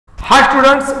हाय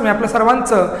students, मी आपल्या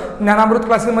सर्वांचं ज्ञानामृत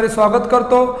क्लासेसमध्ये स्वागत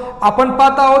करतो. आपण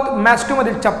पाहत आहोत Maths-2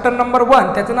 मधील चॅप्टर नंबर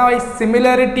 1, त्याचं नाव आहे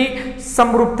सिमिलॅरिटी,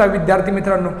 समरूपता. विद्यार्थी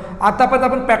मित्रांनो, आतापर्यंत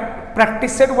आपण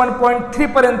प्रॅक्टिस सेट 1.3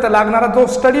 पर्यंत लागणारा जो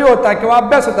स्टडी होता किंवा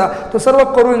अभ्यास होता तो सर्व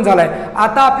करून झालाय.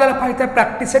 आता आपल्याला पाहिजे आहे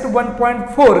प्रॅक्टिस सेट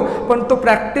 1.4, पण तो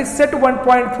प्रॅक्टिस सेट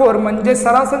 1.4 म्हणजे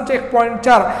सरासरीचे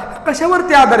 1.4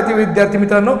 कशावरती आधारित विद्यार्थी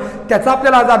मित्रांनो, त्याचा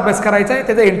आपल्याला आज अभ्यास करायचा आहे.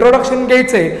 त्याचं इंट्रोडक्शन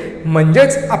घ्यायचं आहे.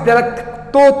 म्हणजेच आपल्याला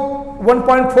तो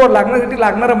 1.4 लागण्यासाठी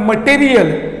लागणारा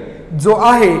मटेरियल जो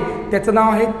आहे त्याचं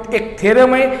नाव आहे, एक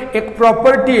थेरम आहे, एक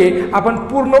प्रॉपर्टी आहे. आपण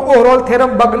पूर्ण ओव्हरऑल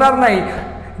थेरम बघणार नाही.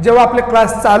 जेव्हा आपले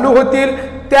क्लास चालू होतील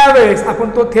त्यावेळेस आपण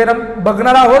तो थेरम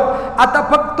बघणार आहोत. आता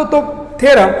फक्त तो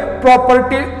थेरम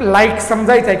प्रॉपर्टी लाईक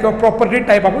समजायचा आहे किंवा प्रॉपर्टी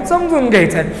टाईप आपण समजून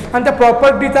घ्यायचा आहे. आणि त्या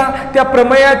प्रॉपर्टीचा, त्या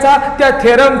प्रमेयाचा, त्या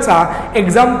थेरमचा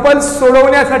एक्झाम्पल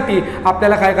सोडवण्यासाठी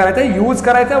आपल्याला काय करायचं आहे, यूज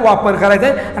करायचा आहे, वापर करायचा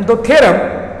आहे आणि तो थेरम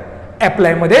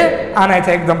अप्लाय मध्ये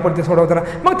आणायचा एक्झाम्पल ते सोडवताना.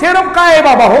 मग थेरम काय आहे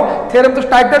बाबा? हो, थेरमचं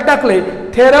टायटल टाकले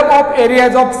theorem of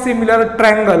areas of similar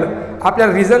triangle.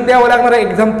 आपल्याला रिझन द्यावं लागणार आहे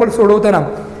एक्झाम्पल सोडवताना.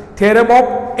 Theorem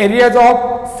of areas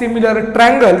of similar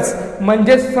triangles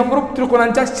म्हणजे समरूप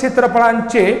त्रिकोणांच्या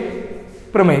क्षेत्रफळांचे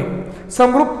प्रमेय.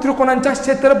 समरूप त्रिकोणांच्या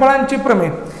क्षेत्रफळांचे प्रमेय.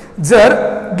 जर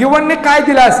गिवनने काय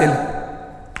दिलं असेल,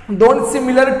 दोन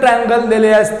सिमिलर ट्रायंगल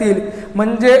दिले असतील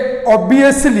म्हणजे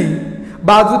ऑब्वियसली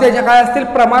बाजू त्याच्या काय असतील,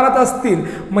 प्रमाणात असतील.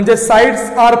 म्हणजे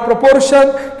साइड्स आर प्रोपोर्शन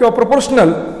किंवा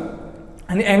प्रोपोर्शनल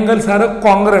आणि अँगल्स आर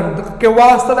कॉन्ग्रंट. केव्हा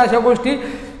असतात अशा गोष्टी?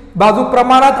 बाजू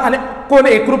प्रमाणात आणि कोण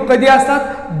एकरूप कधी असतात?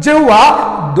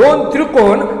 जेव्हा दोन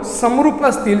त्रिकोण समरूप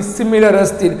असतील, सिमिलर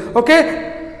असतील. ओके,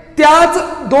 त्याच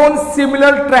दोन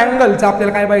सिमिलर ट्रायंगलचा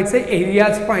आपल्याला काय पाहायचं आहे,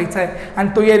 एरियाज पाहायचा आहे. आणि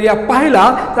तो एरिया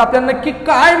पाहिला तर आपल्याला नक्की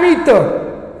काय मिळतं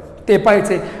ते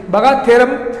पाहायचंय. बघा,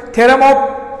 theorem of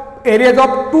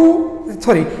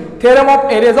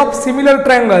areas of similar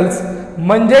triangles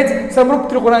म्हणजेच समरूप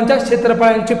त्रिकोणांच्या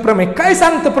क्षेत्रफळांचे प्रमेय. काय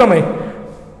सांगतं प्रमेय?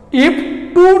 If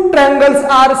two triangles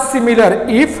R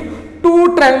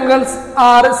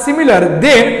similar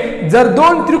then, जर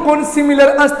दोन त्रिकोण सिमिलर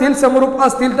असतील, समरूप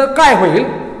असतील तर काय होईल?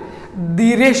 The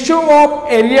ratio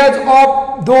of areas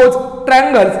of those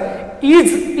triangles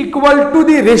is equal to the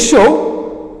ratio.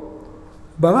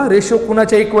 बघा, रेशो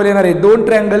कुणाच्या इक्वल येणार आहे? दोन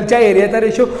ट्रायंगलच्या एरियाचा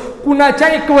रेशो कुणाच्या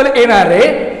इक्वल येणार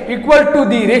आहे? इक्वल टू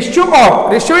दी रेशो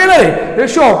येणार आहे,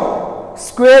 ratio of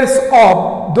squares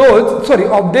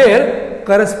of their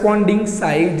corresponding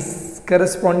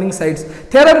sides.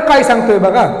 Theorem काय सांगतोय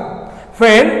बघा,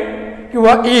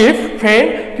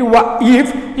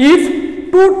 if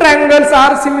two triangles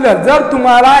R similar. जर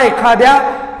तुम्हाला एखाद्या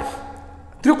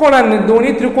त्रिकोणांनी,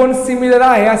 दोन्ही त्रिकोण सिमिलर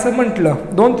आहे असं म्हटलं,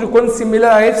 दोन त्रिकोण सिमिलर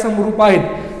आहेत, समरूप आहेत,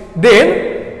 then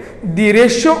the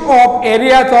ratio of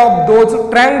areas of those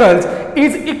triangles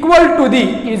is equal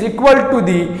to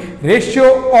the ratio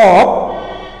of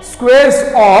squares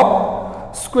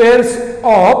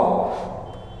of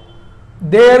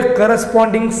their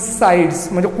corresponding sides.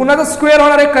 म्हणजे कुणाचा स्क्वेअर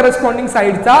होणार आहे? करस्पॉन्डिंग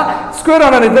साइडचा स्क्वेअर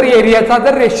होणार आहे. जर एरियाचा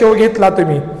जर रेशो घेतला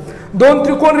तुम्ही, दोन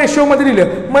त्रिकोण रेशो मध्ये दिलं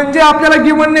म्हणजे आपल्याला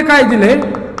गिवनने काय दिलंय,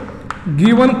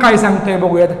 गिवन काय सांगतोय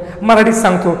बघूयात, मराठीत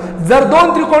सांगतो. जर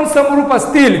दोन त्रिकोण समरूप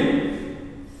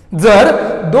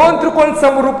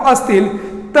असतील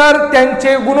तर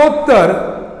त्यांचे गुणोत्तर,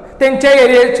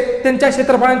 त्यांच्या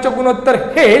क्षेत्रफळांचे गुणोत्तर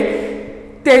हे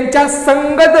त्यांच्या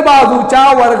संगत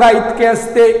बाजूच्या वर्गा इतके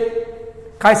असते.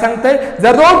 काय सांगतंय?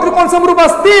 जर दोन त्रिकोण समरूप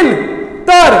असतील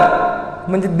तर,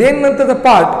 म्हणजे देन नंतरचा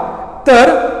पार्ट, तर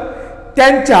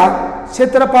त्यांच्या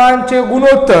क्षेत्रफळांचे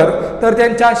गुणोत्तर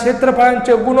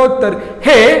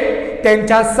हे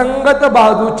त्यांच्या संगत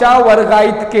बाजूच्या वर्गा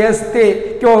इतके असते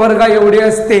किंवा वर्गा एवढे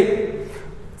असते.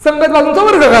 संगत बाजूंचा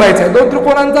वर्ग करायचा आहे. दोन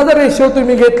त्रिकोणांचा जर रेशो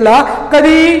तुम्ही घेतला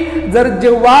कधी,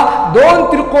 जेव्हा दोन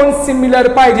त्रिकोण सिमिलर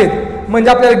पाहिजेत, म्हणजे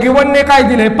आपल्याला गिवनने काय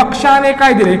दिलंय, पक्षाने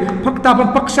काय दिलंय, फक्त आपण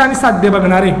पक्ष आणि साध्य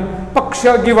बघणार आहे. पक्ष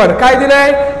गिवन काय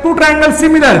दिलंय, टू ट्रायंगल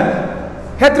सिमिलर.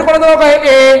 हे त्रिकोणाचं नाव काय?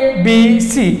 A B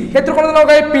C. हे त्रिकोणाचं नाव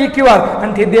काय? P Q R.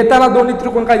 आणि ते देताना दोन्ही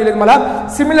त्रिकोण काय दिले मला?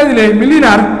 सिमिलर दिले.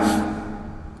 मिळणार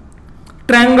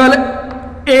ट्रायंगल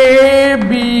ए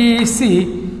बी सी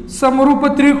समरूप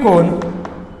त्रिकोण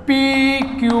पी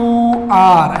क्यू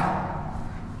आर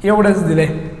एवढंच दिले.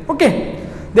 ओके,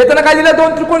 देताना काय दिलं?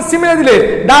 दोन त्रिकोण सिमिलर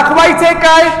दिले. दाखवायचंय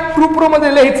काय? प्रूफ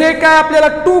मध्ये लिहायचंय काय आपल्याला?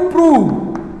 टू प्रूव्ह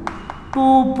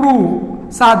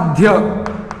साध्य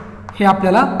हे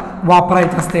आपल्याला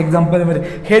वापरायचं असतं एक्झाम्पल मध्ये.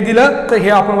 हे दिलं तर हे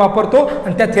आपण वापरतो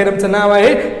आणि त्या थेरमचं नाव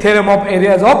आहे theorem of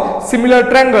areas of similar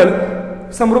triangle.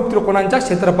 समरूप त्रिकोणांच्या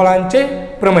क्षेत्रफळांचे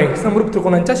प्रमेय.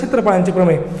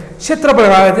 क्षेत्रफळ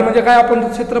म्हणजे काय? आपण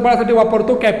क्षेत्रफळासाठी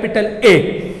वापरतो कॅपिटल ए.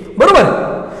 बरोबर.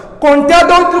 कोणत्या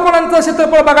दोन त्रिकोणांचं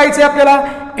क्षेत्रफळ बघायचं आपल्याला?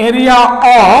 एरिया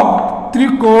ऑफ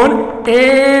त्रिकोण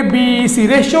ए बी सी.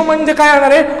 रेशो म्हणजे काय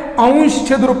येणार आहे? अंश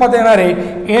छेद रूपात येणार आहे.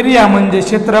 एरिया म्हणजे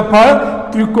क्षेत्रफळ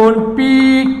त्रिकोण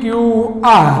पी क्यू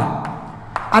आर.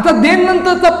 आता देन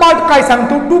नंतरचा पार्ट काय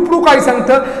सांगतो? टू प्रूव्ह काय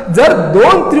सांगतं? जर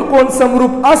दोन त्रिकोण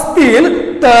समरूप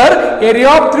असतील तर एरिया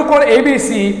ऑफ त्रिकोण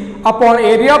एबीसी अपॉन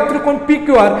एरिया ऑफ त्रिकोण पी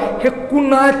क्यू आर हे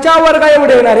कुणाच्या वर्गा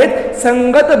एवढे येणार आहेत?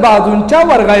 संगत बाजूंच्या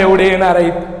वर्गा एवढे येणार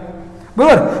आहेत.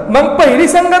 बरोबर. मग पहिली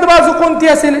संगत बाजू कोणती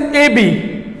असेल? A B.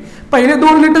 पहिले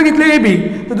 2 लिटर घेतले ए बी,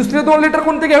 तर दुसरे 2 लिटर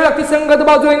कोणते घ्यावे लागते संगत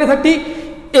बाजू येण्यासाठी?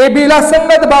 ए बी ला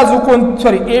संगत बाजू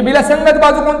ए बी ला संगत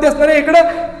बाजू कोणती असणार आहे? इकडे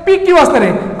पी क्यू असणार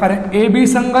आहे, कारण ए बी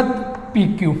संगत पी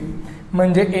क्यू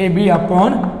म्हणजे A B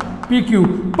upon P Q.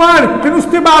 पण ते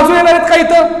नुसते बाजू येणार आहेत का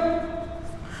इथं?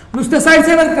 नुसते साईड्स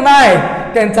येणार आहेत? नाही,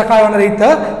 त्यांचा काय होणार आहे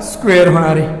इथं? स्क्वेअर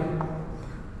होणार आहे.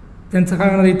 त्यांचं काय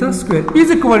होणार इथं? Square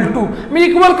is equal to. Me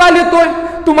equal का लिहितोय?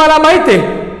 तुम्हाला माहिती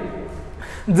आहे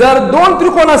जर दोन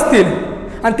त्रिकोण असतील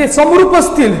आणि ते समरूप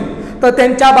असतील तर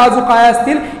त्यांच्या बाजू काय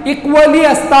असतील? इक्वली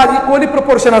असतात. इक्वली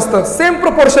प्रोपोर्शन असतं, सेम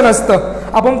प्रोपोर्शन असतं.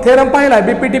 आपण थेरम पाहिलाय,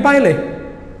 बीपीटी पाहिलंय.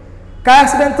 काय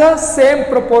असतं त्यांचं? सेम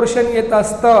प्रोपोर्शन येत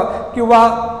असतं. किंवा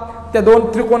त्या दोन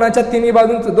त्रिकोणाच्या तिन्ही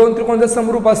बाजूंचं दोन त्रिकोण जर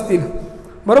समरूप असतील,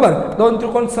 बरोबर, दोन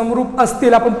त्रिकोण समरूप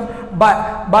असतील, आपण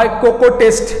bye cocoa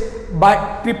taste, bye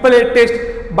triple A taste,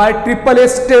 bye triple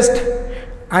S taste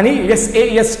आणि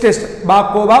SAS टेस्ट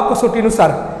बाकोबा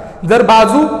कसोटीनुसार जर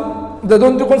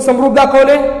दोन त्रिकोण समरूप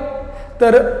दाखवले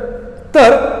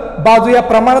तर बाजू या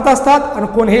प्रमाणात असतात आणि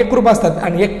कोण हे एकरूप असतात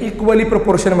आणि एक इक्वली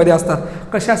प्रोपोर्शन मध्ये असतात.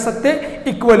 कशा असतात ते?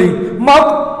 इक्वली. मग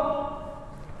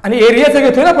आणि एरियाचं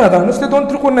घेतोय ना आपण आता, नुसते दोन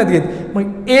त्रिकोण नाही घेत.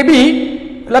 मग ए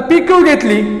बी ला पी क्यू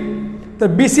घेतली तर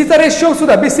बीसीचा रेशो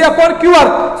सुद्धा बीसी अपॉन क्यू आर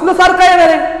सुद्धा सारखा येणार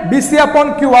आहे. BC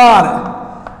upon Q R,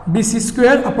 BC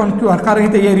square upon Q R, कारण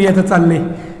इथे एरियाचं चाललंय.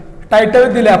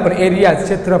 टायटल दिले आपण एरिया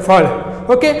क्षेत्रफळ.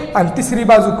 ओके. आणि तिसरी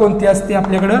बाजू कोणती असते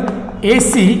आपल्याकडं?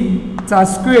 AC चा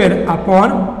स्क्वेअर अपॉन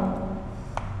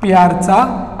पी आर चा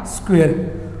स्क्वेअर.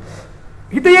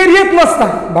 इथे एरियाच नसता.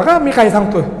 बघा मी काय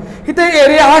सांगतोय, इथे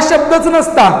एरिया हा शब्दच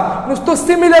नसता, नुसतं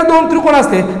सिमिलर दोन त्रिकोण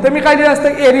असते. तर मी काय लिहिलं असतं?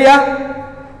 एरिया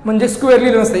म्हणजे स्क्वेअर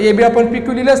लिहिलं नसतं. ए बी आपण पी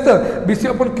क्यू लिहिलं असतं, बीसी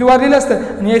आपण क्यू आर लिहिलं असतं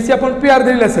आणि AC आपण पी आर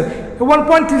दिलेलं असतं.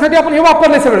 1.3 साठी आपण हे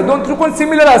वापरले सगळे. दोन त्रिकोण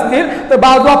सिमिलर असतील तर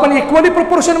बाजू आपण इक्वली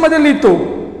प्रोपोर्शन मध्ये लिहितो.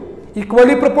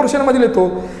 इक्वली प्रोपोर्शन मध्ये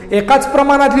लिहितो, एकाच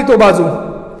प्रमाणात लिहितो बाजू.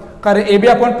 कारण ए बी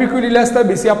आपण पी क्यू लिहिलं असतं,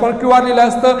 बीसी आपण क्यू आर लिहिलं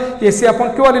असतं, AC आपण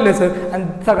क्यू आर लिहिलं असतं आणि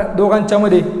सगळ्या दोघांच्या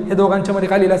मध्ये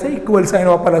काय लिहिलं असं? इक्वल साईन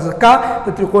वापरलं असं. का?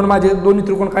 तर त्रिकोण माझे दोन्ही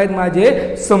त्रिकोण काय आहेत?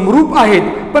 माझे समरूप आहेत.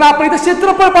 पण आपण इथं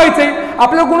क्षेत्रफळ पाहायचंय.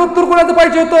 आपल्याला गुणोत्तर कोणाचं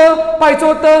पाहिजे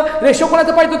होतं? रेशो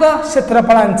कोणाचं पाहिजे होतं?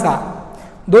 क्षेत्रफळांचा.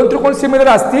 दोन त्रिकोण सिमिलर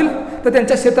असतील तर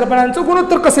त्यांच्या क्षेत्रफळांचं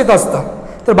गुणोत्तर कसं येत असतं?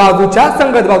 तर बाजूच्या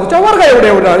संगत बाजूच्या वर्गा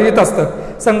एवढं येत असतं.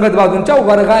 संगत बाजूंच्या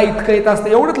वर्गा इतकं येत असतं.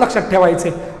 एवढंच लक्षात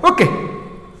ठेवायचंय. ओके.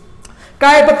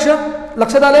 काय पक्ष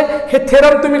लक्षात आलंय? हे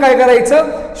थेरम तुम्ही काय करायचं?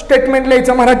 स्टेटमेंट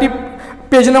लिहायचं. मराठी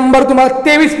पेज नंबर तुम्हाला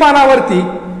 23 पानावरती.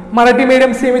 मराठी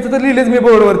मीडियम सेमीचं तर लिहिलेच मी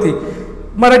बोर्डवरती.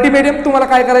 मराठी मीडियम तुम्हाला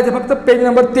काय करायचं? फक्त पेज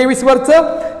नंबर 23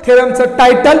 वरचं थेरमचं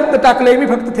टायटल तर टाकलंय मी.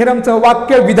 फक्त थेरमचं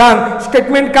वाक्य, विधान,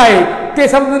 स्टेटमेंट काय आहे ते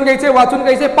समजून घ्यायचे, वाचून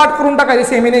घ्यायचे, पाठ करून टाकायचे.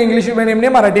 सेमीने, इंग्लिश मीडियमने,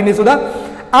 मराठीने सुद्धा.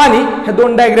 आणि हे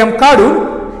दोन डायग्राम काढून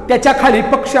त्याच्या खाली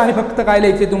पक्ष आणि फक्त काय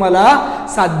लिहायचे? तुम्हाला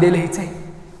साध्य लिहायचंय.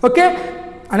 ओके.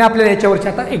 आणि आपल्याला याच्यावरचे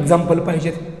आता एक्झाम्पल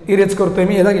पाहिजेत. इरेज करतोय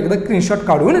मी, याचा एकदा स्क्रीनशॉट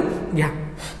काढून घ्या.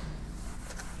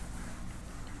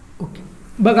 ओके.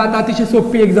 बघा आता अतिशय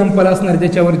सोपी एक्झाम्पल असणार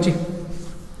त्याच्यावरची.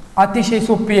 अतिशय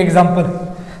सोपी एक्झाम्पल.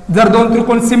 जर दोन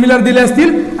त्रिकोण सिमिलर दिले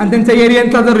असतील आणि त्यांच्या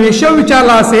एरियांचा जर रेशो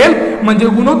विचारला असेल, म्हणजे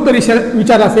गुणोत्तर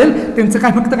विचारला असेल, त्यांचं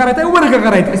काय फक्त करायचं? वर्ग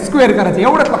करायचं, स्क्वेअर करायचं.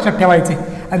 एवढंच लक्षात ठेवायचे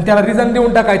आणि त्याला रिझन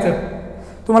देऊन टाकायचं.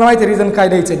 तुम्हाला माहिती आहे रिझन काय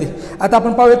द्यायचं ते. आता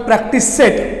आपण पाहूयात प्रॅक्टिस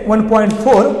सेट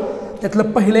 1.4. त्यातलं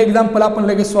पहिलं एक्झाम्पल आपण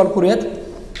लगेच सॉल्व्ह करूयात.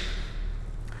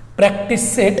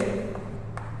 Practice set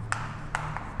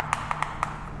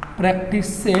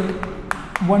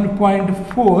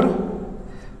 1.4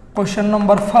 question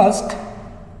number first.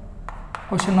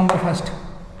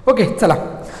 Okay. चला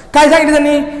काय सांगितलं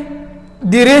त्यांनी?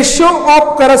 The ratio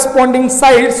of corresponding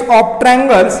sides of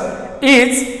triangles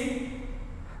is,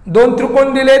 दोन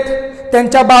त्रिकोण दिलेत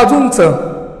त्यांच्या बाजूंचं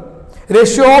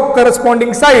ratio of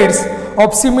corresponding sides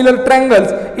of similar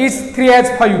triangles is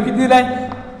 3/5. किती दिलाय?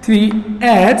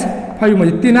 3/5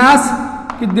 म्हणजे 3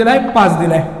 किती दिलाय? 5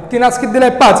 दिलाय. 3 किती दिलाय?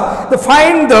 5. तर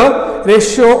find the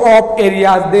ratio of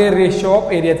areas. They ratio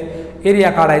of areas. Area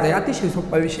काढायचा आहे. अतिशय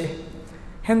सोपा विषय.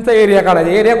 ह्यांचा एरिया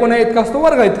काढायचा. एरिया कोणा इतका असतो?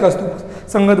 वर्गा इतका असतो.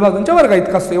 संगत बाजूंच्या वर्गा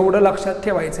इतका असतो. एवढं लक्षात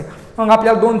ठेवायचं. मग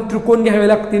आपल्याला दोन त्रिकोण घ्यावे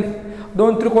लागतील.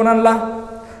 दोन त्रिकोणांना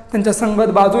त्यांच्या संगत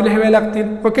बाजू लिहाव्या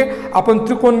लागतील. ओके, आपण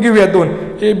त्रिकोण घेऊया दोन,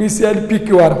 ABC आणि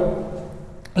PQR.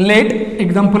 लेट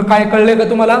एक्झाम्पल काय कळले का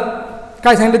तुम्हाला?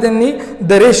 काय सांगितलं त्यांनी?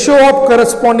 The ratio of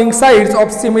corresponding sides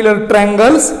of similar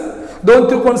triangles, दोन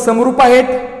त्रिकोण समरूप आहेत,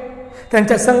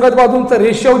 त्यांच्या संगत बाजूंचा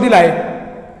रेशो दिलाय.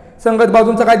 संगत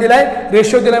बाजूंचा काय दिलाय?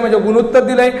 रेशो दिलाय, म्हणजे गुणोत्तर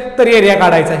दिलाय, तर एरिया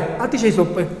काढायचा आहे. अतिशय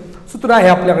सोपं आहे, सूत्र आहे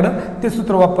आपल्याकडं, ते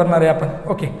सूत्र वापरणार आहे आपण.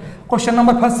 Okay, question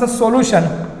number first solution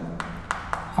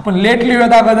आपण लेट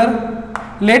लिहूयात अगोदर.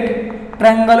 Late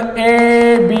triangle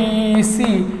ABC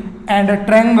and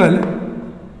triangle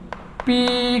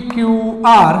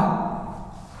PQR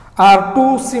are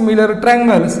two similar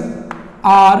triangles,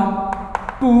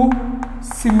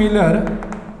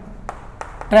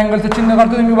 ट्रायंगलचं चिन्ह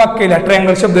काढतो तुम्ही, वाक्य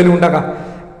ट्रायंगल शब्द लिहून टाका.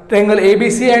 Triangle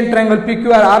ABC and triangle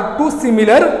PQR R to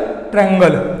similar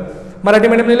triangle. Marathi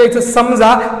medium लिहायचं,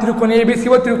 समजा त्रिकोण ABC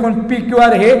व त्रिकोण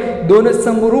PQR हे दोन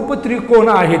समरूप त्रिकोण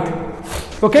आहेत.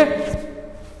 ओके,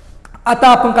 आता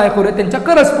आपण काय करूया, त्यांच्या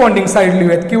करस्पॉन्डिंग साइड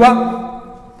लिहूयात, किंवा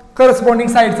करस्पॉन्डिंग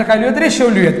साइडचा काय लिहूयात? रेशो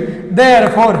लिहूयात.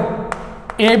 देअरफॉर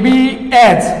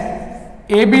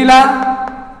AB ला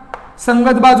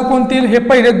संगत बाजू कोणती? हे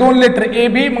पहिले दोन लेटर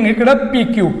AB, मग इकडं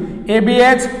PQ,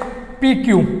 ABH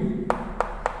PQ.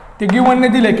 ते गिवन ने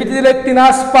दिले, किती दिले?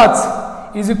 3/5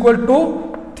 इज इक्वल टू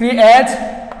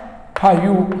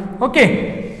 3/5. ओके,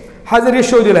 हा जर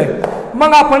रेशो दिलाय.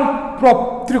 मग आपण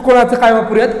त्रिकोणाचं काय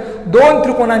वापरूयात? दोन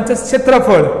त्रिकोणांचं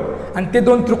क्षेत्रफळ, आणि ते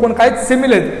दोन त्रिकोण काय?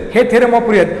 सिमिलर. हे थेरम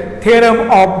वापरूयात, theorem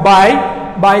of bye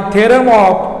theorem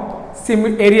of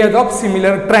areas of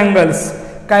similar triangles.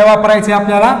 काय वापरायचे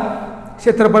आपल्याला?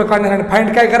 क्षेत्रफळ काढणार, आणि फाइंड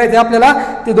काय करायचे आपल्याला?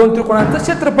 ते दोन त्रिकोणांचं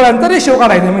क्षेत्रफळांचा रेशो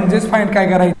काढायचा, म्हणजेच फाइंड काय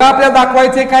करायचं आपल्याला?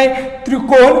 दाखवायचे काय?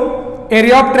 त्रिकोण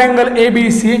एरिया ऑफ ट्रायंगल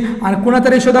ABC आणि कुणाचा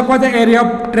रेशो दाखवायचा? Area of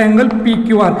triangle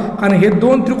PQR. कारण हे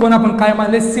दोन त्रिकोण आपण काय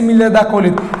मानले? सिमिलर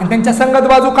दाखवलेत, आणि त्यांच्या संगत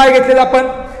बाजू काय घेतलेत आपण?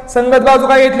 संगत बाजू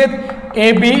काय घेतलेत?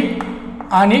 AB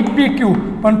आणि PQ.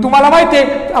 पण तुम्हाला माहिती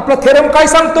आहे आपला थेरम काय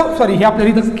सांगतो? सॉरी, हे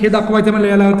आपल्याला इथं हे दाखवायचं म्हणजे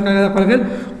याला काय दाखवावं लागेल?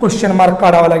 क्वेश्चन मार्क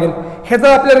काढावा लागेल.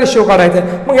 ह्याचा आपल्याला रेशो काढायचा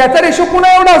आहे. मग याचा रेशो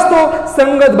पुन्हा एवढा असतो?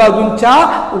 संगत बाजूंच्या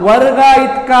वर्गा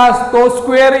इतका असतो,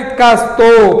 स्क्वेअर इतका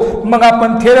असतो. मग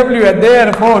आपण थेरम लिहूया.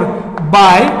 देअरफॉर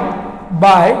बाय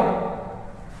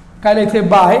काय लिहायचे?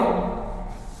 बाय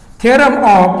थेरम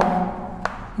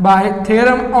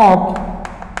ऑफ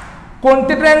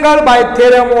कोणते triangle? Bye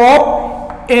theorem of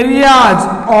areas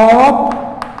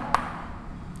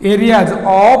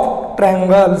of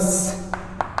triangles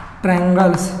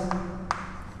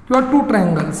किंवा टू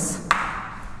ट्रायंगल्स.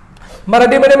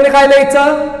 मराठी मीडियम काय लिहायचं?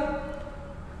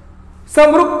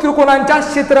 समरूप त्रिकोणांच्या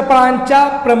क्षेत्रफळांच्या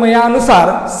प्रमेयानुसार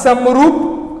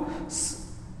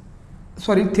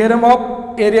theorem of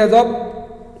areas of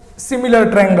similar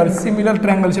triangle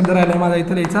शब्द राहिला माझा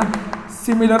इथं लिहायचा.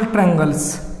 Similar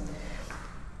triangles,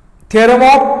 theorem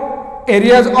of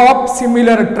areas of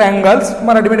similar triangles.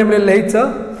 Marathi medium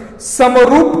लिहायचं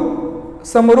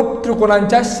समरूप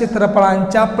त्रिकोणांच्या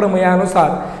क्षेत्रफळांच्या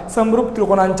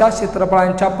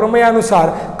प्रमेयानुसार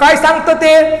काय सांगतं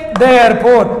ते?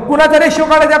 देअरफॉर कुणाचा रेशो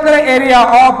काढायचा आपल्याला? Area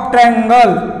of triangle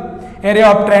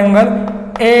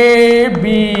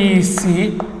ABC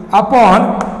upon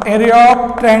area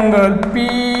of triangle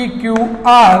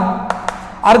PQR.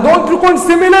 अरे दोन त्रिकोण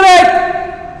सिमिलर आहेत,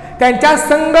 त्यांच्या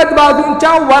संगत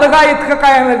बाजूंच्या वर्गा इतकं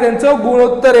काय आहे? त्यांचं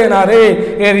गुणोत्तर येणार आहे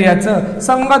एरियाचं.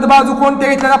 संगत बाजू कोणते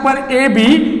घेतले आपण? AB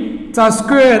चा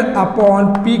स्क्वेअर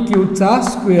अपॉन PQ चा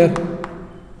स्क्वेअर.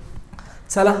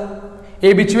 चला,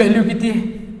 AB ची व्हॅल्यू किती आहे?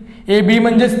 AB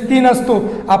म्हणजे 3 असतो.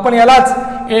 आपण यालाच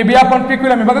AB आपण PQ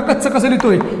ला, मी बघा कसं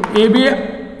लिहितोय.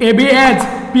 AB एज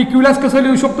PQ लाच कसं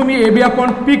लिहू शकतो मी? AB upon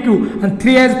PQ. आणि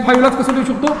 3 एज 5 लाच कसं लिहू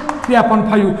शकतो? 3 अपॉन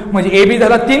 5. म्हणजे AB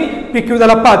झाला 3, PQ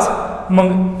झाला 5.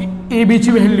 मग AB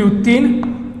ची व्हॅल्यू 3,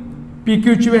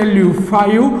 PQ ची व्हॅल्यू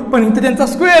 5. पण इथे त्यांचा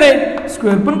स्क्वेअर आहे,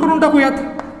 स्क्वेअर पण करून टाकूयात.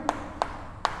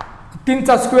 3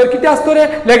 चा स्क्वेअर किती असतो रे?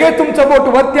 लगेच तुमचं बोट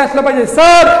वरती असलं पाहिजे.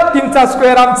 सर 3 चा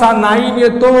स्क्वेअर आमचा 9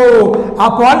 येतो.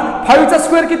 आपण 5 चा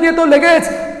स्क्वेअर किती येतो? लगेच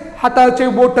हाताचे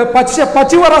बोट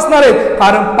 5 वर असणार आहे,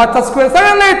 कारण 5 चा स्क्वेअर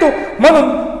सगळ्यांना येतो. म्हणून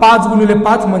 5 गुणिले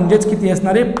 5 म्हणजेच किती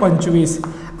असणार आहे? 25.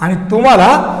 आणि तुम्हाला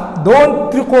दोन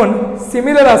त्रिकोण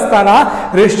सिमिलर असताना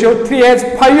रेशिओ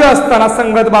 3:5 असताना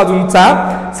संगत बाजूंचा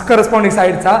करस्पॉन्डिंग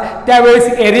साइडचा, त्यावेळेस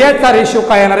एरियाचा रेशिओ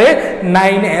काय येणार आहे?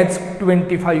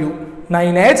 9:25.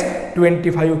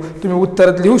 9:25. तुम्ही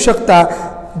उत्तरात लिहू शकता.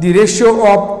 The ratio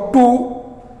of two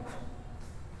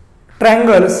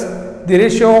triangles, the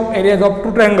ratio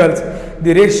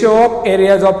of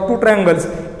areas of two triangles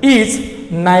is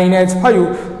 9:5.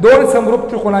 दोन समरूप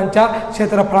त्रिकोणांच्या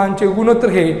क्षेत्रफळांचे गुणोत्तर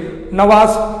हे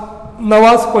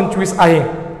 9:25 आहे.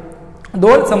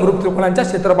 दोन समरूप त्रिकोणांच्या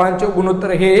क्षेत्रफळांचे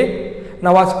गुणोत्तर हे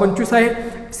 9/25 आहे.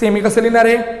 सेमी कसं लिहिणार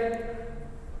आहे,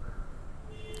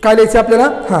 काय लिहायचं आपल्याला,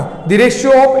 हां, the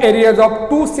ratio of areas of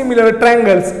to similar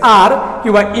triangles R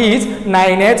किंवा इज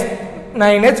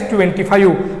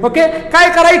 9:25. ओके, काय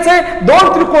करायचंय,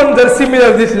 दोन त्रिकोण जर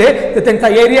सिमिलर दिसले तर त्यांचा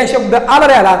एरिया शब्द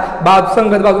आला बाजू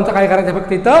संगत बाजूंचा काय करायचं,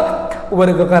 फक्त इथं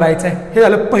वर्ग करायचा आहे. हे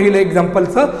झालं पहिलं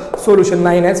एक्झाम्पलचं सोल्युशन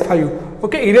 9/5.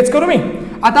 ओके, इरेज करू मी.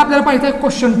 आता आपल्याला पाहिजे आहे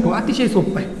क्वेश्चन 2. अतिशय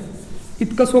सोपं आहे,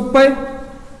 इतकं सोपं आहे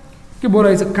की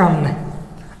बोलायचं काम नाही.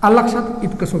 आलं लक्षात,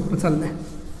 इतकं सोपं चाललंय.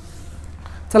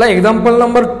 चला एक्झाम्पल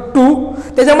नंबर 2,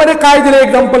 त्याच्यामध्ये काय दिलं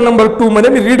एक्झाम्पल नंबर 2 मध्ये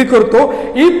मी रीड करतो.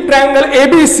 If triangle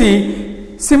ABC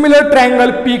similar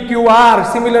triangle PQR,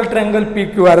 similar triangle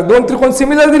PQR, दोन त्रिकोण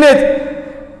सिमिलर दिलेत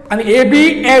आणि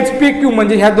ABHPQ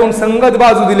म्हणजे ह्या दोन संगत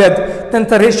बाजू दिल्यात,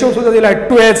 त्यांचा रेशिओ सुद्धा दिला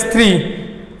 2:3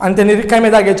 आणि त्यांनी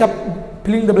रिकाम्या जागेच्या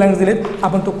फिलिंग द ब्लँक्स दिलेत.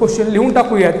 आपण तो क्वेश्चन लिहून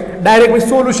टाकूयात. डायरेक्ट मी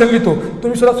सोल्युशन लिहितो,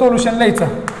 तुम्ही सुद्धा सोल्युशन लिहायचं.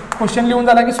 क्वेश्चन लिहून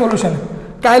झाला की सोल्युशन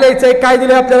काय लिहायचंय, काय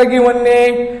दिलंय आपल्याला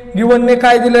गिव्हनने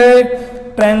काय दिलंय,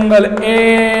 triangle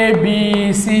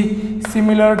ABC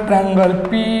similar triangle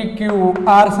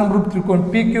PQR, समरूप त्रिकोण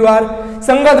PQR,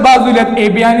 संगत बाजू दिल्यात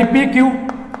AB आणि PQ,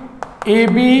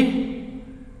 AB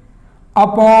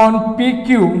अपॉन PQ,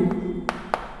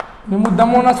 मी मुद्दा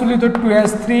म्हणून असं लिहितो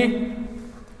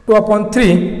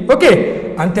 2/3. ओके,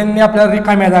 आणि त्यांनी आपल्याला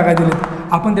रिकाम्या जागा दिल्यात.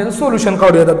 आपण त्याचं सोल्युशन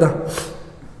काढूयात. आता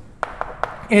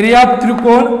एरिया ऑफ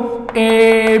त्रिकोण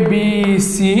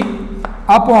ABC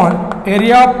अपॉन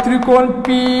एरिया ऑफ त्रिकोण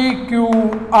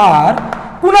PQR,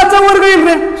 कुणाचा वर्ग येईल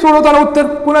रे सोडवताना उत्तर,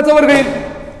 कुणाचा वर्ग येईल,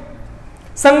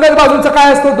 संगत बाजूंचा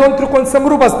काय असतो, दोन त्रिकोण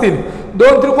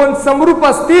समरूप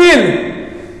असतील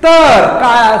तर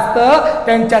काय असतं,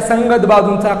 त्यांच्या संगत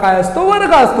बाजूंचा काय असतो,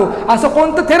 वर्ग असतो. असं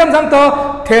कोणतं थेरम सांगतं,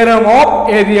 theorem of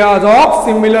areas of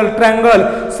similar triangle,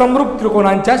 समरूप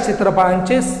त्रिकोणांच्या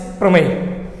क्षेत्रफळांचे प्रमेय.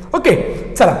 ओके,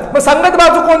 चला मग संगत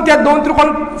बाजू कोणत्या, दोन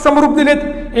त्रिकोण समरूप दिलेत,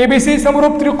 ABC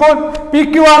समरूप त्रिकोण,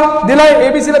 PQR दिलाय,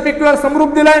 ABC ला PQR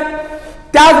समरूप दिलाय.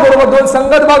 त्याचबरोबर दोन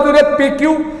संगत बाजू आहेत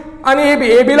PQ आणि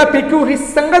AB ला PQ ही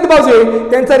संगत बाजू आहे,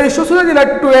 त्यांचा रेशो सुद्धा दिला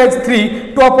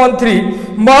 2/3.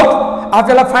 मग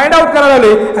आपल्याला फाइंड आउट करायला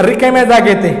आले रिकाम्या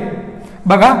जागेत आहे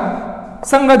बघा,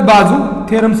 संगत बाजू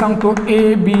थेरम सांगतो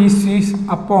ABC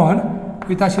अपॉन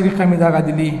इथं अशी रिकामी जागा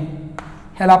दिली,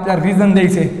 ह्याला आपल्याला रिझन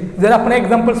द्यायचे. जर आपण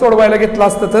एक्झाम्पल सोडवायला घेतलं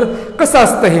असतं तर कसं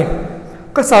असतं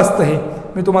हे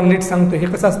मी तुम्हाला नीट सांगतो. हे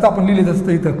कसं असतं, आपण लिहिलेलं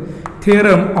असतं इथं,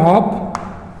 theorem of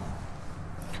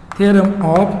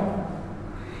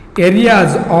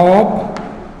areas of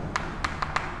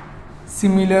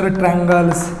similar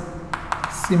triangles,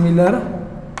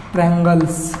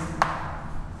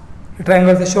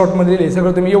 ट्रायंगलचं शॉर्टमध्ये लिहिले,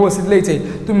 सगळं तुम्ही व्यवस्थित लिहायचे.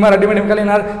 तुम्ही मराठी मीडियम का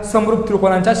लिहिणार, समरूप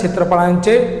त्रिकोणांच्या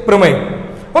क्षेत्रफळांचे प्रमेय.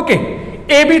 ओके,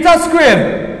 एबीचा स्क्वेअर,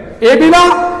 एबीला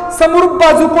समरूप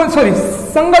बाजू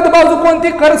संगत बाजू कोणती,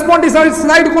 करस्पॉन्डिंग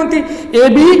साइड कोणती,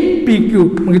 AB PQ,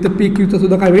 मग इथं PQ चा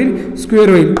सुद्धा काय होईल, स्क्वेअर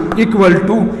होईल, इक्वल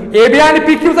टू AB आणि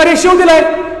PQ चा रेशिओ दिलाय,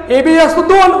 AB असतो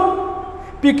 2,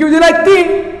 PQ दिलाय 3,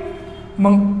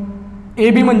 मग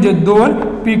AB म्हणजे 2,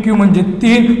 PQ म्हणजे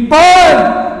 3.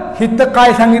 पण इथं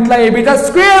काय सांगितलं, AB चा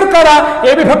स्क्वेअर करा,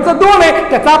 AB फक्त 2 आहे,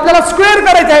 त्याचा आपल्याला स्क्वेअर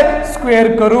करायचा आहे, स्क्वेअर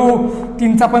करू,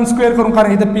 3चा पण स्क्वेअर करू,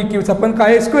 कारण इथं PQ चा पण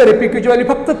काय स्क्वेअर आहे, PQ ची व्हॅल्यू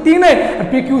फक्त 3 आहे,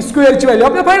 PQ स्क्वेअरची व्हॅल्यू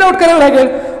आपल्याला फाइंड आउट करायला लागेल.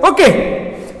 ओके,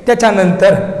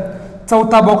 त्याच्यानंतर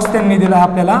चौथा बॉक्स त्यांनी दिला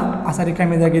आपल्याला, असा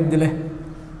रिकाम्या जागेत दिलाय,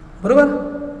 बरोबर.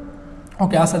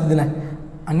 ओके, असाच दिलाय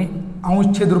आणि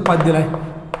अंशछेद रूपात दिलाय.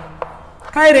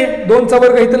 काय रे, 2चा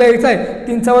वर्ग इथं लिहायचा आहे,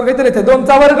 3चा वर्ग इथं लिहायचा आहे,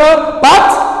 2चा वर्ग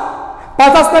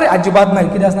 5 असणार आहे, अजिबात नाही,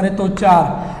 किती असणार आहे तो 4,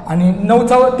 आणि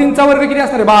 3चा वर्ग किती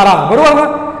असणार आहे 12, बरोबर ना,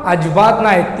 अजिबात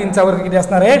नाही, 3चा वर्ग किती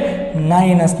असणार आहे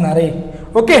 9 असणार आहे.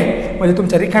 ओके, म्हणजे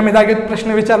तुमच्या रिकाम्या जागेत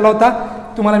प्रश्न विचारला होता,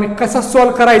 तुम्हाला मी कसा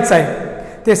सॉल्व्ह करायचा आहे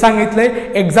ते सांगितलंय.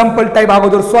 एक्झाम्पल टाईप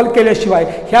अगोदर सॉल्व्ह केल्याशिवाय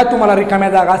ह्या तुम्हाला रिकाम्या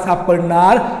जागा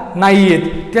सापडणार नाहीयेत.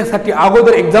 त्यासाठी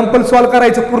अगोदर एक्झाम्पल सॉल्व्ह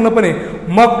करायचं पूर्णपणे,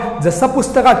 मग जसं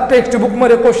पुस्तकात टेक्स्ट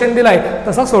बुकमध्ये क्वेश्चन दिलाय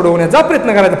तसा सोडवण्याचा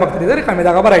प्रयत्न करायचा, फक्त तिथे रिकाम्या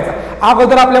जागा भरायचा.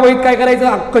 अगोदर आपल्या वहीत काय करायचं,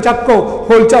 अख्खच्या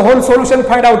होलच्या होल सोल्युशन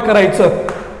फाइंड आउट करायचं,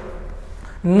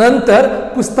 नंतर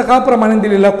पुस्तकाप्रमाणे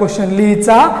दिलेला क्वेश्चन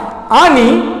लिहायचा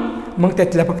आणि मग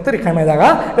त्यातल्या फक्त रिकाम्या जागा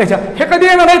लिहायच्या. हे कधी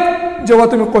येणार आहेत, जेव्हा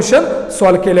तुम्ही क्वेश्चन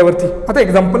सॉल्व्ह केल्यावरती. आता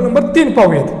एक्झाम्पल नंबर 3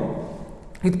 पाहूयात.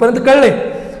 इथपर्यंत कळले,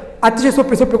 अतिशय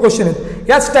सोपे क्वेश्चन आहेत.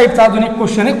 याच टाईपचा अजून एक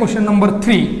क्वेश्चन आहे, क्वेश्चन नंबर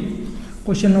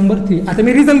 3. आता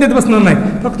मी रिझन देत बसणार नाही,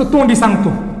 फक्त तोंडी सांगतो.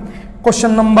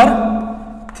 Question number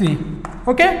 3.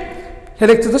 ओके, हे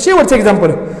लेक्चरचं शेवटचं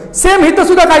एक्झाम्पल. सेम इथं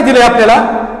सुद्धा काय दिलंय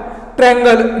आपल्याला,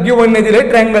 ट्रायंगल गिव्हनने दिले,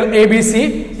 ट्रायंगल ABC,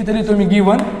 इथे लिहितो मी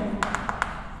गिव्हन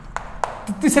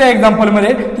तिसऱ्या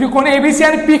एक्झाम्पलमध्ये त्रिकोण एबीसी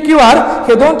आणि पी क्यू आर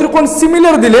हे दोन त्रिकोण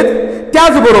सिमिलर दिलेत.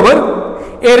 त्याचबरोबर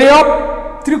एरिया ऑफ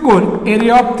त्रिकोण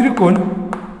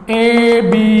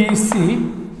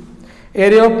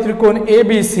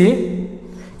एबीसी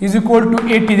इज इक्वल टू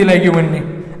 80 दिलाय गिव्हनने.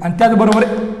 आणि त्याचबरोबर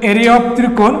एरिया ऑफ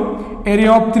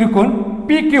त्रिकोण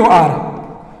पी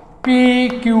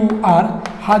क्यू आर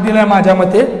हा दिलाय माझ्या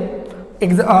मते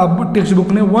text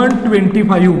बुकने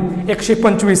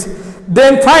 125.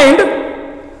 Then find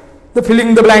the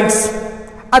feeling the blanks.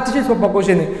 अतिशय सोपा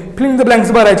क्वेश्चन आहे. फिलिंग द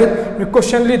ब्लँक्स भरायचे. मी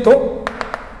क्वेश्चन लिहितो.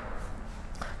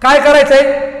 काय करायचंय,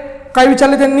 काय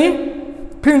विचारले त्यांनी,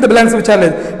 फिलिंग द ब्लँक्स विचारले.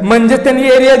 म्हणजे त्यांनी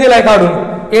एरिया दिलाय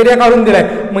काढून दिलाय.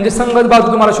 म्हणजे संगत बाजू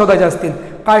तुम्हाला शोधायच्या असतील.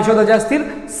 काय शोधायच्या असतील,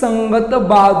 संगत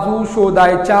बाजू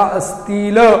शोधायच्या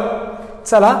असतील.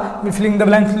 चला मी फिलिंग द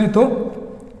ब्लँक्स लिहितो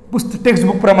टेक्स्ट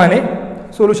बुक प्रमाणे.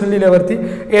 Solution लिहिल्यावरती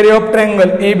area of triangle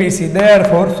ABC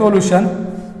therefore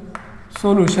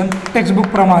solution text book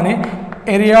प्रमाणे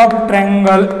area of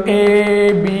triangle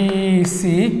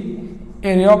ABC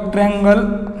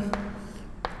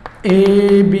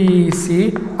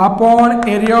upon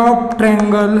area of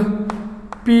triangle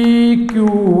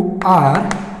PQR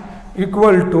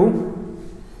equal to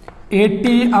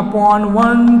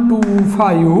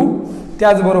 80/125.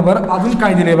 त्याचबरोबर अजून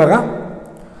काय दिले बघा,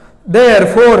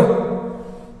 देअरफॉर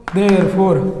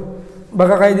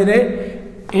बघा काय दिले,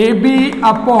 AB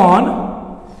upon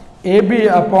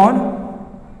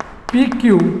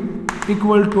PQ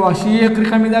equal to अशी एक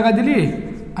रिकामी जागा दिली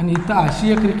आणि इथं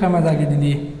अशी एक रिकाम्या जागी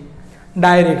दिली.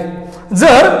 डायरेक्ट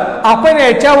जर आपण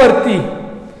याच्यावरती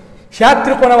ह्या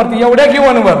त्रिकोणावरती एवढ्या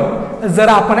गिव्हनवर जर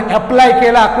आपण अप्लाय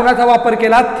केला, कुणाचा वापर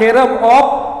केला, theorem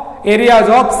of areas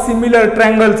of similar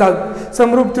ट्रायंगलचा,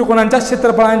 समरूप त्रिकोणांच्या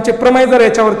क्षेत्रफळांचे प्रमेय जर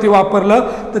याच्यावरती वापरलं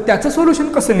तर त्याचं सोल्युशन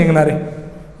कसं निघणार आहे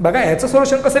बघा. याचं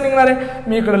सोल्युशन कसं निघणार आहे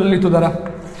मी इकडे लिहितो जरा.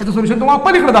 याचं सोल्युशन तुम्हाला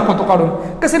पलीकडे दाखवतो काढून.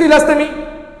 कसं लिहिलं असतं मी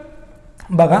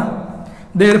बघा.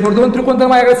 देअरफॉर दोन त्रिकोण तर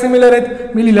माझ्याकडे सिमिलर आहेत.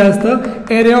 मी लिहिलं असतं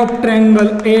area of triangle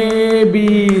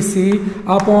ABC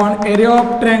upon area of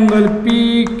triangle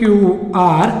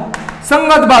PQR.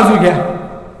 संगत बाजू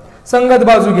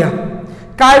घ्या.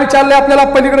 काय विचारलंय आपल्याला,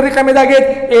 पलीकडे रिकामे जागे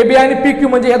आहेत AB आणि PQ,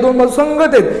 म्हणजे ह्या दोन बाजू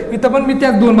संगत आहेत. इथं पण मी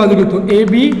त्याच दोन बाजू घेतो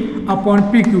AB अपॉन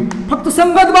PQ. फक्त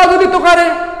संगत बाजू देतो का रे,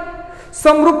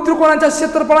 समरूप त्रिकोणांच्या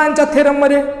क्षेत्रफळांच्या थेरम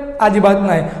मध्ये अजिबात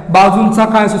नाही. बाजूंचा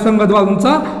काय असतो, संगत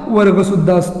बाजूंचा वर्ग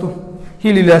सुद्धा असतो.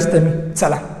 ही लिहिलं असतं मी.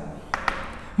 चला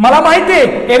मला माहिती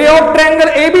आहे एरिया ऑफ ट्रायंगल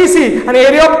ABC आणि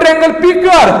एरिया ऑफ ट्रायंगल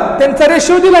PQR त्यांचा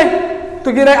रेशो दिलाय,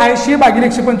 तो गेलाय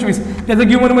 80/125. त्याचं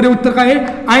गिव्हन मध्ये उत्तर काय आहे,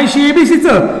 80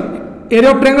 ABCचं,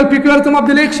 एरिया ऑफ ट्रायंगल PQR चं माप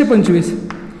दिलं 125.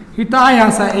 इथं आहे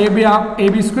असा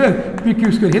AB स्क्वेअर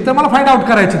PQ स्क्वेअर. हे तर मला फाइंड आउट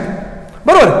करायचे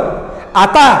बरोबर.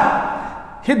 आता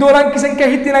ही 2 अंकी संख्या,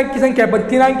 ही 3 अंकी संख्या आहे, पण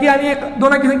 3 अंकी आणि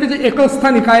 2 अंकी संख्येचे एकच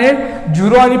स्थानी काय आहे,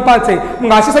 0 आणि 5 आहे.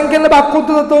 मग अशा संख्येला भाग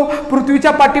कोणता जातो,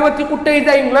 पृथ्वीच्या पाठीवरती कुठेही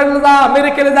जा, इंग्लंडला जा,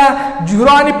 अमेरिकेला जा,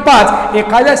 0 आणि 5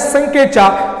 एखाद्या संख्येच्या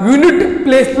युनिट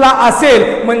प्लेसला असेल,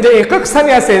 म्हणजे एकक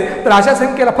स्थानी असेल, तर अशा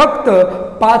संख्येला फक्त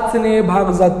 5 ने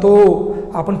भाग जातो.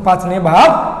 आपण 5 ने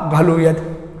भाग घालूयात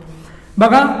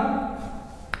बघा.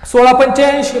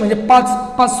 16×85 म्हणजे 5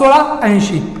 16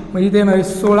 80 म्हणजे ते येणार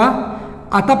 16.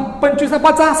 आता 25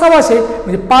 5 125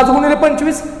 म्हणजे 5 गुणिले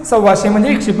 25 125 म्हणजे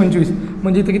 125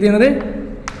 म्हणजे इथे किती येणार आहे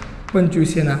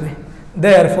 25 येणार आहे.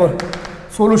 देअरफॉर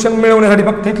सोल्युशन मिळवण्यासाठी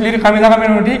फक्त इथली रिकामी जागा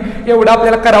मिळवण्यासाठी एवढं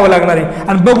आपल्याला करावं लागणार आहे.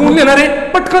 आणि बघून लिहिणार आहे,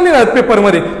 पटकन लिहिणार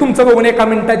पेपरमध्ये. तुमचं बघून 1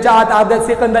 मिनिटाच्या आत, अर्ध्या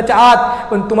सेकंदाच्या आत,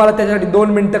 पण तुम्हाला त्याच्यासाठी 2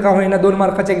 मिनिटं का होईना 2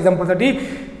 मार्काच्या एक्झाम्पलसाठी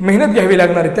मेहनत घ्यावी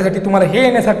लागणार आहे. त्यासाठी तुम्हाला हे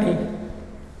येण्यासाठी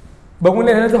बघून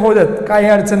लिहिण्याचं होत काही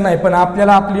अडचण नाही, पण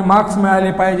आपल्याला आपली मार्क्स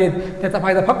मिळाले पाहिजेत. त्याचा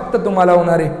फायदा फक्त तुम्हाला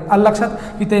होणार आहे. आलं लक्षात.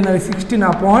 इथे येणार आहे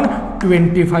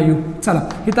 16/25. चला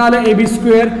इथं आलं AB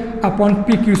square upon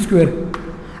PQ square.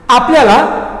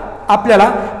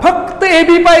 आपल्याला फक्त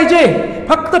AB पाहिजे,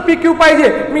 फक्त PQ पाहिजे.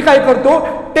 मी काय करतो,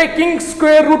 taking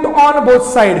square route on both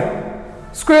side.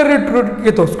 Square route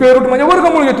घेतो, स्क्वेअर रूट म्हणजे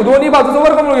वर्गमूळ घेतो, दोन्ही बाजूचं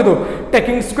वर्गमूळ घेतो.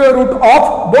 Taking square route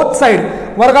of both side.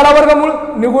 वर्गाला वर्गमूळ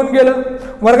निघून गेलं,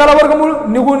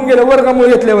 वर्गमूळ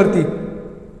घेतल्यावरती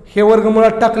हे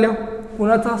वर्गमूळात टाकल्या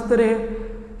कुणाचा असतं रे,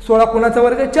 16 कुणाचा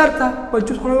वर्ग आहे 4चा,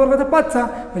 25 कुणाचा वर्ग आहे 5चा,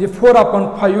 म्हणजे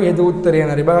 4/5 ह्याचं उत्तर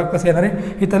येणार आहे. बघा कसं येणार आहे,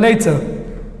 इथं लिहायचं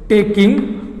टेकिंग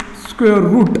स्क्वेअर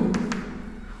रूट,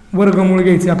 वर्गमूळ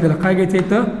घ्यायचे आपल्याला. काय घ्यायचं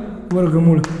इथं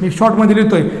वर्गमूळ. मी शॉर्टमध्ये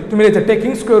लिहितोय, तुम्ही लिहायचं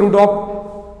taking square route of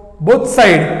both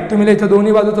side. तुम्ही लिहायचं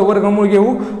दोन्ही बाजूचं वर्गमूळ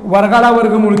घेऊ. वर्गाला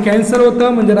वर्गमूळ कॅन्सल होतं,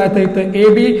 म्हणजे राहतं इथं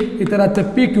AB, इथं राहतं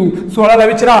PQ. 16ला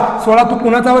विचारा 16 तू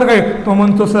कुणाचा वर्ग आहे, तो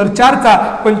म्हणतो सर 4चा.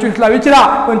 25ला विचारा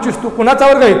 25 तू कुणाचा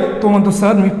वर्ग आहे, तो म्हणतो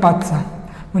सर मी 5चा.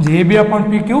 म्हणजे AB अपॉन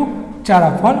PQ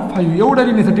 4/5 एवढं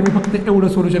लिहिण्यासाठी मी फक्त एवढं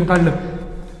सोल्युशन काढलं.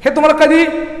 हे तुम्हाला कधी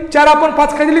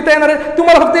 4/5 कधी लिहिता येणार आहे,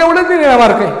 तुम्हाला फक्त एवढंच लिहिण्याला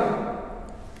मार्क आहे,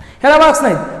 ह्याला मार्क्स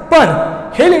नाहीत. पण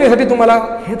हे लिहिण्यासाठी तुम्हाला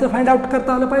हे तर फाइंड आउट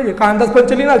करता आलं पाहिजे का अंदाज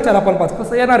पंच लिहिणार 4/5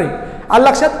 कसं येणार आहे. आलं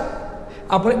लक्षात.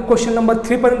 आपण क्वेश्चन नंबर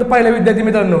 3 पर्यंत पाहिलं विद्यार्थी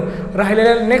मित्रांनो.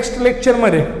 राहिलेल्या नेक्स्ट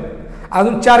लेक्चरमध्ये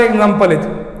अजून 4 एक्झाम्पल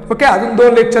आहेत. ओके, अजून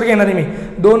 2 लेक्चर घेणार आहे मी.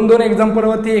 2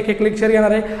 एक्झाम्पलवरती एक लेक्चर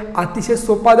घेणार आहे. अतिशय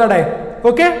सोपा धडा आहे.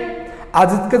 ओके,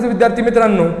 आज इतकंच विद्यार्थी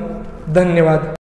मित्रांनो. धन्यवाद.